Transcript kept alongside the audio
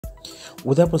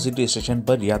Udaipur city station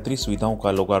पर यात्री सुविधाओं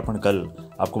का लोकार्पण कल।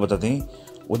 आपको बता दें,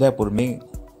 उदयपुर में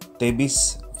 23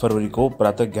 फरवरी को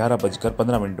प्रातः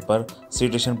 11:15 पर सिटी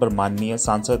स्टेशन पर माननीय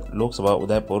सांसद लोकसभा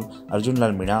उदयपुर अर्जुन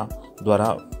लाल मीणा द्वारा,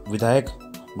 विधायक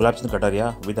गुलाब चंद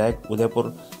कटारिया, विधायक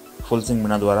उदयपुर फूल सिंह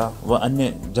मीणा द्वारा व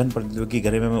अन्य जनप्रतिनिधियों की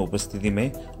गरिमा में उपस्थिति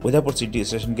में उदयपुर सिटी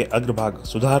स्टेशन के अग्रभाग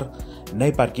सुधार,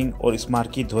 नई पार्किंग और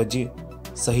स्मारकी ध्वज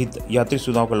सहित यात्री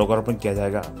सुविधाओं का लोकार्पण किया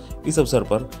जाएगा। इस अवसर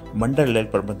पर मंडल रेल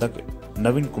प्रबंधक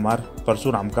नवीन कुमार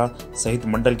परशुराम का सहित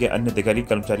मंडल के अन्य अधिकारी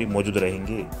कर्मचारी मौजूद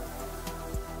रहेंगे।